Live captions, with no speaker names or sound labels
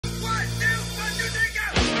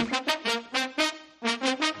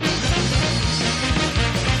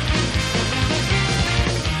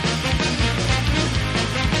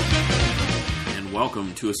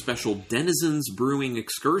to a special Denizens Brewing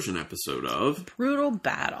Excursion episode of Brutal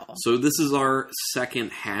Battle. So this is our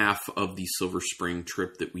second half of the Silver Spring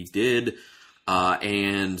trip that we did.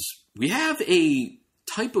 And we have a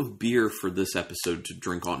type of beer for this episode to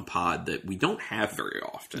drink on pod that we don't have very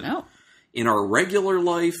often. No. In our regular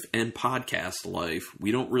life and podcast life,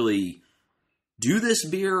 we don't really do this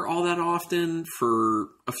beer all that often for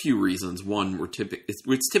a few reasons. One,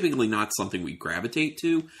 it's typically not something we gravitate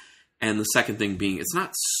to. And the second thing being, it's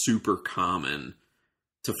not super common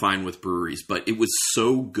to find with breweries. But it was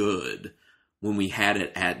so good when we had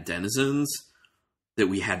it at Denizens that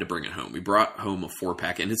we had to bring it home. We brought home a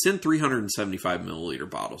 4-pack, and it's in 375 milliliter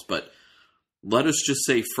bottles. But let us just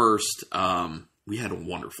say first, we had a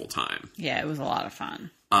wonderful time. Yeah, it was a lot of fun.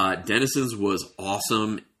 Denizens was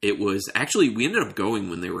awesome. It was actually, we ended up going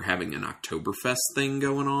when they were having an Oktoberfest thing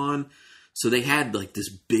going on. So they had like this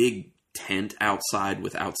big tent outside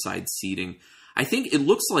with outside seating. I think it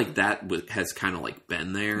looks like that has kind of like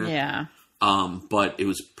been there. Yeah. But it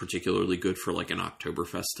was particularly good for like an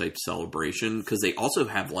Oktoberfest type celebration because they also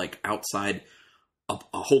have like outside a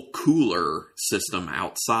whole cooler system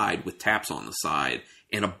outside with taps on the side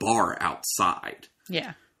and a bar outside.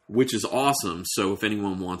 Yeah. Which is awesome. So if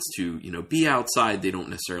anyone wants to, be outside, they don't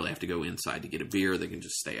necessarily have to go inside to get a beer. They can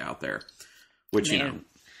just stay out there. Which,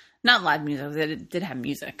 not live music. They did have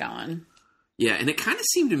music going. Yeah, and it kind of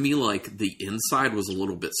seemed to me like the inside was a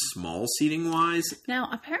little bit small seating-wise. Now,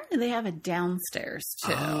 apparently they have a downstairs,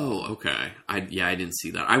 too. Oh, okay. I didn't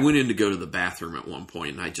see that. I went in to go to the bathroom at one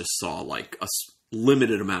point, and I just saw like a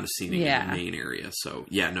limited amount of seating in the main area. So,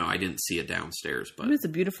 I didn't see it downstairs. But it was a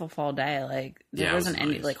beautiful fall day. Like, there wasn't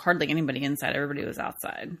any, like, hardly anybody inside. Everybody was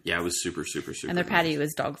outside. Yeah, it was super, super, super And their nice. patio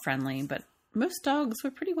was dog-friendly, but most dogs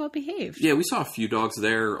were pretty well behaved. Yeah, we saw a few dogs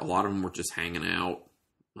there. A lot of them were just hanging out.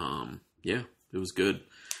 Yeah, it was good.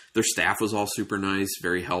 Their staff was all super nice,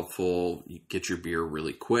 very helpful. You get your beer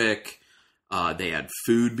really quick. They had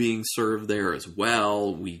food being served there as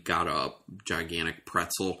well. We got a gigantic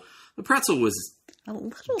pretzel. The pretzel was a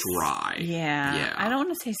little dry. Yeah. I don't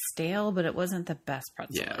want to say stale, but it wasn't the best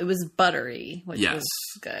pretzel. Yeah. It was buttery, which was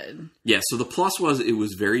good. Yeah, so the plus was it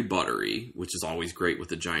was very buttery, which is always great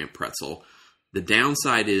with a giant pretzel. The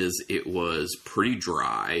downside is it was pretty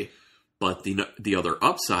dry. But the other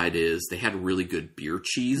upside is they had really good beer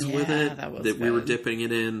cheese with it that we were dipping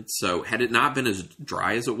it in. So had it not been as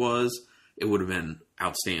dry as it was, it would have been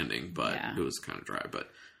outstanding. But it was kind of dry. But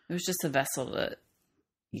it was just a vessel to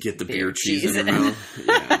get the beer cheese in your mouth.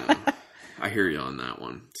 Yeah, no, I hear you on that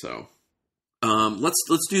one. So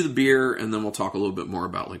let's do the beer, and then we'll talk a little bit more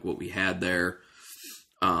about like what we had there.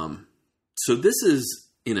 So this is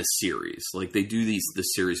in a series. Like they do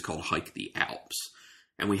this series called Hike the Alps.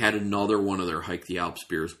 And we had another one of their Hike the Alps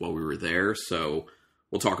beers while we were there. So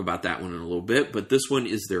we'll talk about that one in a little bit. But this one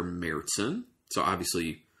is their Märzen. So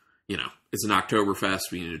obviously, it's an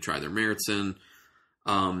Oktoberfest. We need to try their Märzen.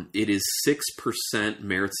 It is 6%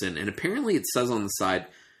 Märzen. And apparently it says on the side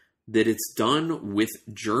that it's done with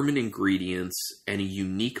German ingredients and a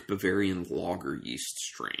unique Bavarian lager yeast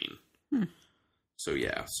strain. So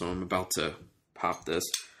so I'm about to pop this.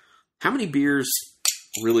 How many beers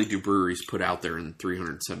really do breweries put out there in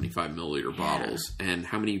 375 milliliter bottles, and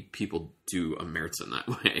how many people do a Märzen that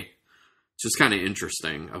way? It's just kind of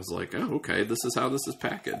interesting. I was like, oh, okay, this is how this is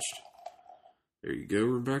packaged. There you go,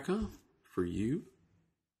 Rebecca, for you.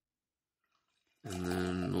 And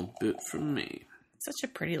then a little bit from me. Such a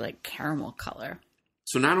pretty, like, caramel color.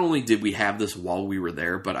 So not only did we have this while we were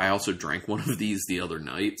there, but I also drank one of these the other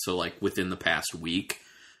night, so like within the past week.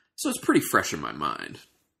 So it's pretty fresh in my mind.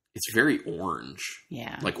 It's very orange.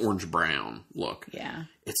 Yeah. Like orange-brown look. Yeah.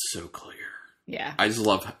 It's so clear. Yeah. I just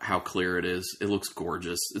love how clear it is. It looks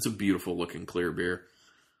gorgeous. It's a beautiful-looking clear beer.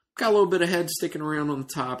 Got a little bit of head sticking around on the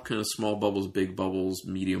top. Kind of small bubbles, big bubbles,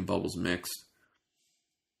 medium bubbles mixed.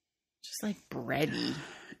 Just like bready.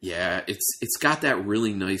 Yeah. It's got that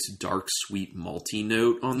really nice, dark, sweet, malty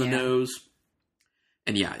note on the nose.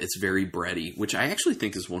 And it's very bready, which I actually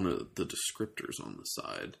think is one of the descriptors on the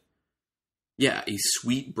side. Yeah, a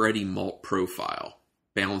sweet bready malt profile,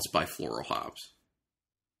 balanced by floral hops.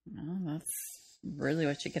 Oh, that's really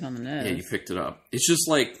what you get on the nose. Yeah, you picked it up. It's just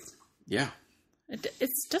like,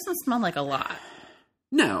 It doesn't smell like a lot.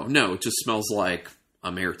 No, it just smells like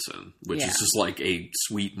a Märzen, which is just like a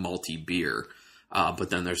sweet malty beer.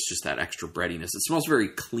 But then there's just that extra breadiness. It smells very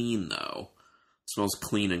clean, though. It smells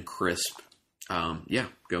clean and crisp.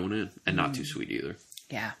 Going in. And not too sweet either.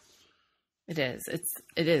 Yeah. It is.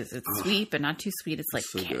 It's sweet, but not too sweet. It's like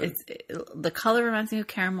so the color reminds me of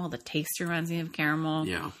caramel. The taste reminds me of caramel.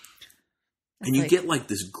 Yeah, and you get like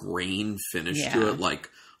this grain finish to it, like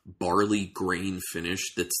barley grain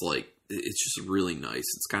finish that's like, it's just really nice.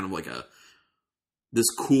 It's kind of like this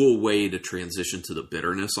cool way to transition to the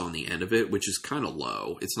bitterness on the end of it, which is kind of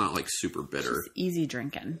low. It's not like super bitter. Just easy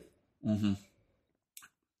drinking. Mm-hmm.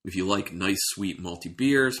 If you like nice, sweet, malty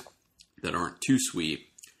beers that aren't too sweet,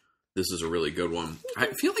 this is a really good one. I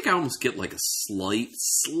feel like I almost get like a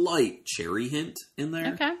slight cherry hint in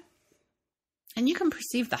there. Okay. And you can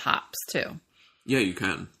perceive the hops too. Yeah, you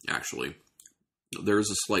can, actually. There's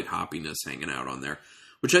a slight hoppiness hanging out on there,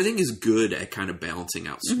 which I think is good at kind of balancing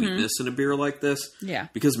out sweetness in a beer like this. Yeah.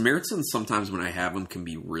 Because Märzen, sometimes when I have them, can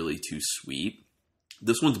be really too sweet.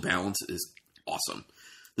 This one's balance is awesome.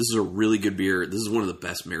 This is a really good beer. This is one of the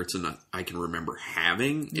best Märzen I can remember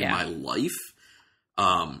having in my life.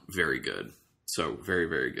 Very good. So, very,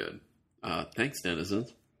 very good. Thanks,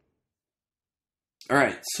 Denizens. All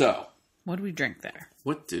right, so. What did we drink there?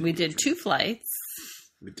 What did we did 2 flights.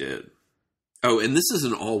 We did. Oh, and this is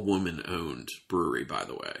an all-woman-owned brewery, by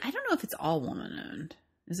the way. I don't know if it's all woman-owned.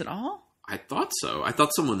 Is it all? I thought so. I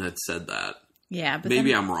thought someone had said that. Yeah, but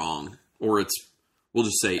maybe I'm wrong. Or we'll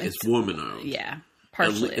just say it's woman-owned. Yeah,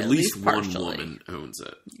 partially. At least one woman owns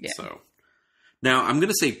it. Yeah. So. Now, I'm going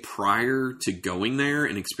to say prior to going there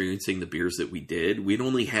and experiencing the beers that we did, we'd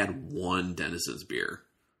only had one Denizens beer.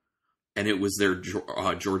 And it was their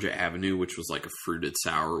Georgia Avenue, which was like a fruited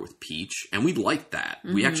sour with peach. And we liked that.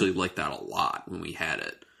 Mm-hmm. We actually liked that a lot when we had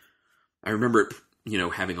it. I remember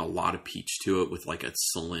it, having a lot of peach to it with like a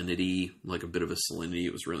salinity, like a bit of a salinity.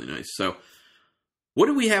 It was really nice. So what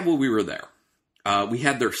did we have while we were there? We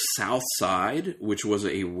had their South Side, which was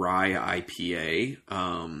a rye IPA.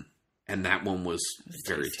 And that one was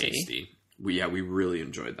very tasty. We really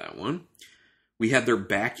enjoyed that one. We had their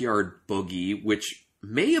Backyard Boogie, which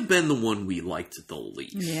may have been the one we liked the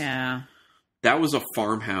least. Yeah. That was a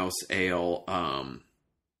farmhouse ale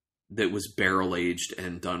that was barrel-aged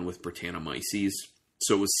and done with Brettanomyces.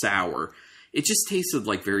 So it was sour. It just tasted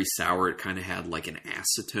like very sour. It kind of had like an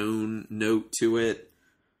acetone note to it.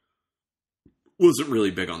 Wasn't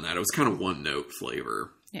really big on that. It was kind of one-note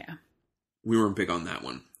flavor. Yeah. We weren't big on that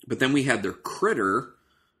one. But then we had their Critter,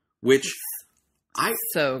 which...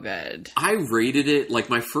 so good. I rated it, like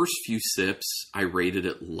my first few sips, I rated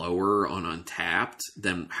it lower on Untappd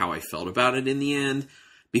than how I felt about it in the end.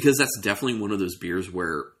 Because that's definitely one of those beers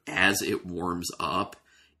where as it warms up,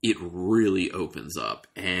 it really opens up.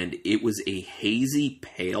 And it was a hazy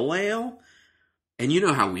pale ale. And you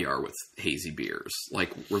know how we are with hazy beers.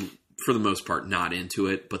 Like, we're, for the most part, not into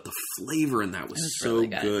it. But the flavor in that was so really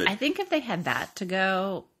good. I think if they had that to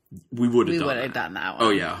go... We would have done that one. Oh,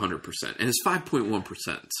 yeah, 100%. And it's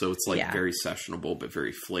 5.1%. So it's like very sessionable, but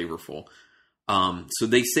very flavorful. So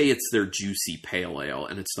they say it's their juicy pale ale,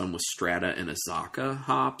 and it's done with Strata and Azacca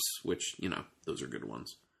hops, which, those are good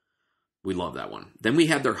ones. We love that one. Then we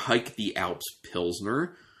had their Hike the Alps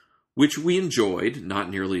Pilsner, which we enjoyed, not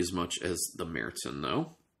nearly as much as the Märzen,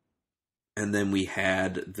 though. And then we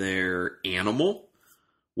had their Animal,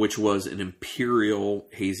 which was an Imperial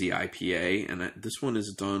Hazy IPA. And this one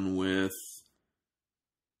is done with...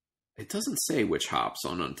 It doesn't say which hops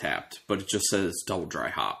on Untappd, but it just says double dry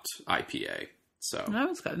hopped IPA. So that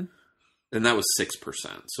was good. And that was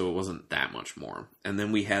 6%, so it wasn't that much more. And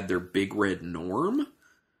then we had their Big Red Norm,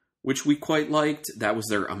 which we quite liked. That was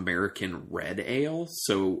their American Red Ale.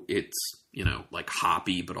 So it's, like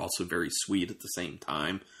hoppy, but also very sweet at the same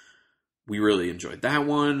time. We really enjoyed that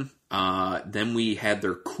one. Then we had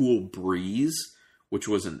their Cool Breeze, which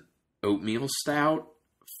was an oatmeal stout.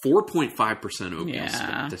 4.5%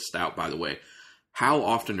 oatmeal stout, by the way. How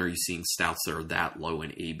often are you seeing stouts that are that low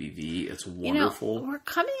in ABV? It's wonderful. We're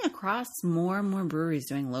coming across more and more breweries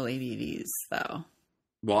doing low ABVs, though.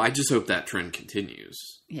 Well, I just hope that trend continues.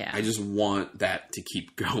 Yeah. I just want that to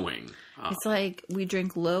keep going. It's like we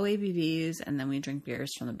drink low ABVs and then we drink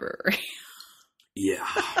beers from the brewery. Yeah.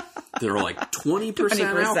 They're like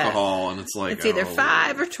 20% alcohol, and it's like... It's either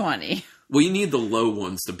 5 or 20. Well, you need the low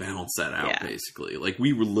ones to balance that out, basically. Like,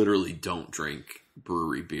 we literally don't drink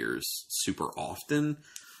brewery beers super often.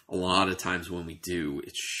 A lot of times when we do,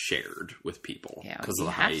 it's shared with people because of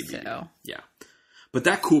the high ABV. Yeah. But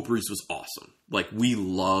that Cool Breeze was awesome. Like, we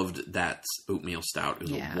loved that oatmeal stout. It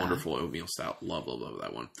was a wonderful oatmeal stout. Love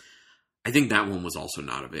that one. I think that one was also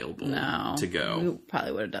not available to go. We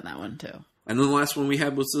probably would have done that one, too. And then the last one we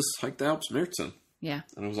had was this Hike the Alps Märzen. Yeah.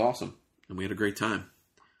 And it was awesome. And we had a great time.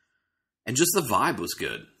 And just the vibe was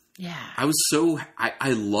good. Yeah.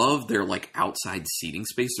 I love their like outside seating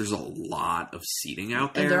space. There's a lot of seating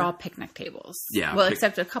out there. And they're all picnic tables. Yeah. Well,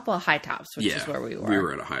 except a couple of high tops, which is where we were. We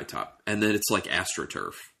were at a high top. And then it's like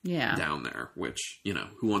AstroTurf down there, which,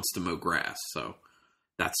 who wants to mow grass? So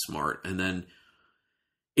that's smart. And then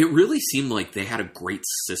it really seemed like they had a great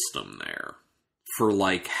system there for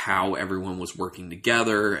like how everyone was working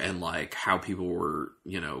together and like how people were,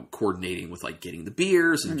 coordinating with like getting the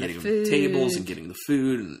beers and getting them tables and getting the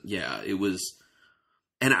food. And yeah, it was.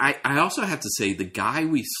 And I also have to say the guy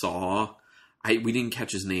we saw, we didn't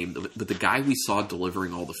catch his name, but the guy we saw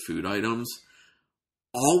delivering all the food items,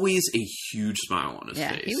 always a huge smile on his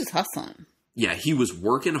face. Yeah, he was hustling. Yeah, he was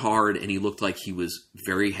working hard and he looked like he was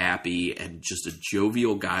very happy and just a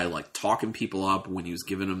jovial guy, like talking people up when he was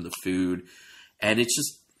giving them the food. And it's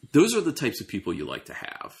just, those are the types of people you like to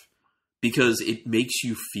have because it makes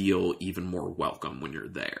you feel even more welcome when you're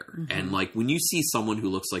there. Mm-hmm. And like when you see someone who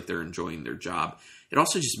looks like they're enjoying their job, it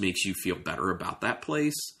also just makes you feel better about that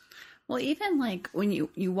place. Well, even like when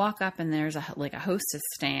you walk up and there's a hostess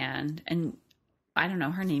stand, and I don't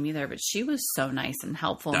know her name either, but she was so nice and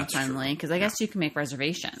helpful and friendly because I guess you can make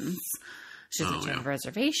reservations. She said, "Do you have a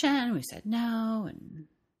reservation?" We said no, and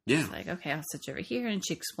she's like, "Okay, I'll sit you over here." And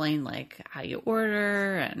she explained like how you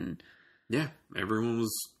order, and everyone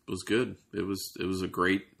was good. It was a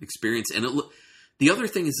great experience, and the other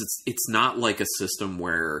thing is it's not like a system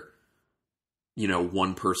where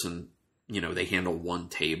one person. They handle one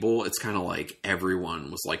table. It's kind of like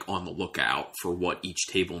everyone was like on the lookout for what each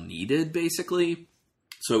table needed, basically.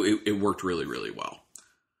 So it worked really, really well.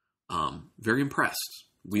 Very impressed.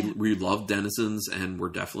 We love Denizens, and we're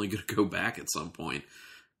definitely going to go back at some point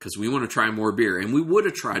because we want to try more beer. And we would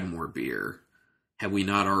have tried more beer had we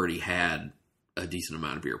not already had a decent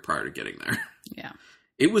amount of beer prior to getting there. Yeah,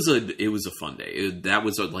 it was a fun day. That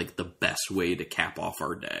was like the best way to cap off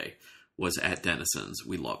our day. Was at Denizens.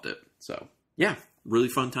 We loved it. So, yeah, really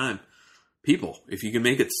fun time. People, if you can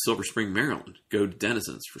make it to Silver Spring, Maryland, go to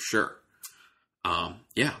Denizens for sure. And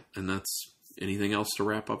that's anything else to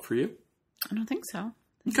wrap up for you? I don't think so.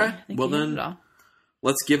 Okay. Well, then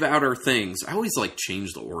let's give out our things. I always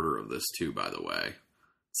change the order of this too, by the way.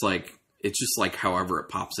 It's just like however it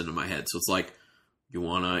pops into my head. So it's like, you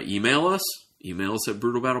want to email us at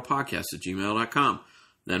brutalbattlepodcast@gmail.com.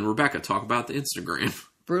 Then Rebecca, talk about the Instagram.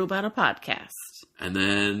 Brutal Battle Podcast. And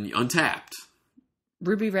then Untapped.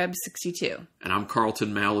 Ruby Reb 62. And I'm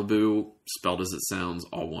Carlton Malibu, spelled as it sounds,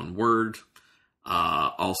 all one word.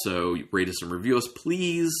 Also, rate us and review us,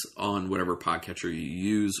 please, on whatever podcatcher you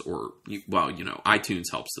use. Or,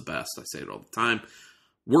 iTunes helps the best. I say it all the time.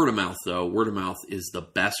 Word of mouth, though. Word of mouth is the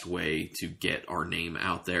best way to get our name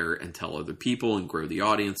out there and tell other people and grow the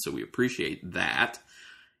audience. So we appreciate that.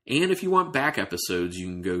 And if you want back episodes, you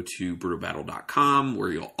can go to brutalbattle.com where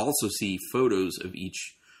you'll also see photos of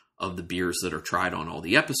each of the beers that are tried on all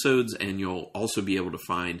the episodes. And you'll also be able to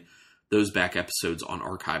find those back episodes on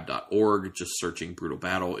archive.org, just searching Brutal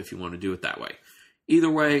Battle if you want to do it that way. Either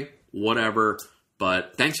way, whatever.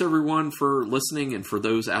 But thanks everyone for listening. And for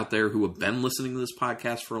those out there who have been listening to this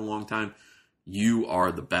podcast for a long time, you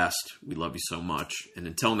are the best. We love you so much. And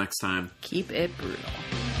until next time, keep it brutal.